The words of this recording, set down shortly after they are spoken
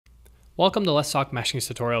Welcome to Let's Talk Meshing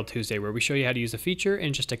Tutorial Tuesday, where we show you how to use a feature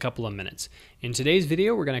in just a couple of minutes. In today's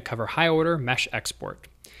video, we're going to cover high order mesh export.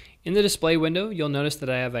 In the display window, you'll notice that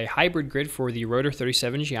I have a hybrid grid for the rotor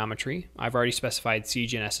 37 geometry. I've already specified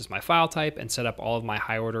CGNS as my file type and set up all of my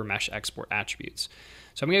high order mesh export attributes.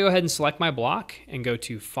 So I'm going to go ahead and select my block and go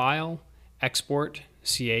to File, Export,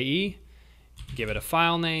 CAE, give it a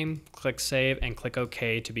file name, click Save, and click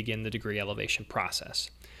OK to begin the degree elevation process.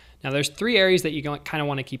 Now there's three areas that you kind of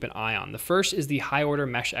want to keep an eye on. The first is the high order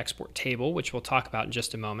mesh export table, which we'll talk about in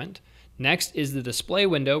just a moment. Next is the display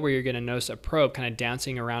window, where you're going to notice a probe kind of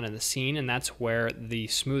dancing around in the scene, and that's where the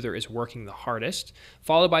smoother is working the hardest.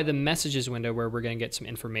 Followed by the messages window, where we're going to get some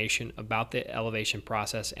information about the elevation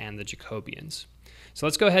process and the Jacobians. So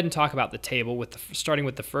let's go ahead and talk about the table, starting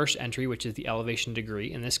with the first entry, which is the elevation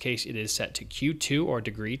degree. In this case, it is set to Q2 or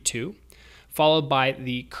degree 2, followed by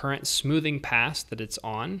the current smoothing pass that it's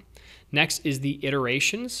on. Next is the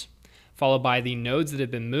iterations, followed by the nodes that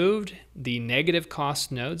have been moved, the negative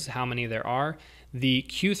cost nodes, how many there are, the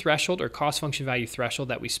Q threshold or cost function value threshold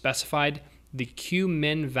that we specified, the Q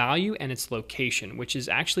min value and its location, which is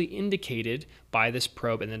actually indicated by this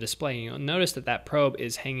probe in the display. And you'll notice that that probe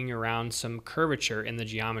is hanging around some curvature in the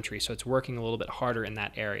geometry, so it's working a little bit harder in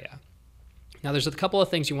that area. Now there's a couple of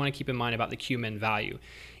things you want to keep in mind about the Q min value.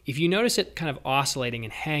 If you notice it kind of oscillating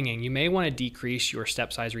and hanging, you may want to decrease your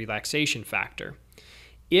step size relaxation factor.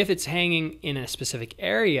 If it's hanging in a specific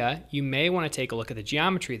area, you may want to take a look at the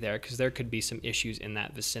geometry there, because there could be some issues in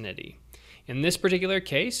that vicinity. In this particular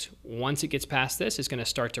case, once it gets past this, it's going to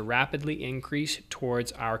start to rapidly increase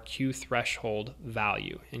towards our Q threshold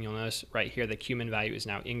value. And you'll notice right here the Q min value is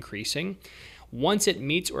now increasing. Once it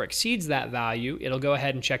meets or exceeds that value, it'll go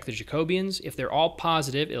ahead and check the Jacobians. If they're all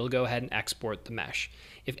positive, it'll go ahead and export the mesh.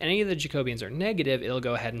 If any of the Jacobians are negative, it'll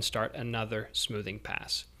go ahead and start another smoothing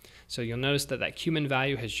pass. So you'll notice that that Q min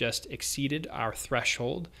value has just exceeded our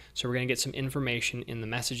threshold. So we're going to get some information in the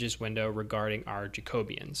messages window regarding our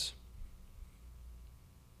Jacobians.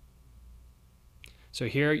 So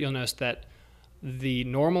here you'll notice that the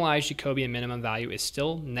normalized Jacobian minimum value is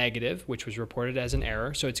still negative, which was reported as an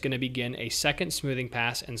error. So it's going to begin a second smoothing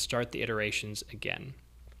pass and start the iterations again.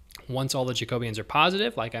 Once all the Jacobians are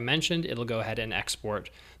positive, like I mentioned, it'll go ahead and export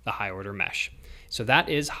the high order mesh. So that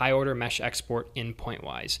is high order mesh export in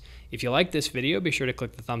Pointwise. If you like this video, be sure to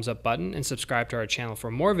click the thumbs up button and subscribe to our channel for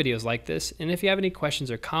more videos like this. And if you have any questions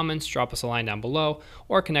or comments, drop us a line down below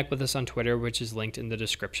or connect with us on Twitter, which is linked in the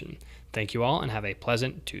description. Thank you all and have a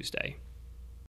pleasant Tuesday.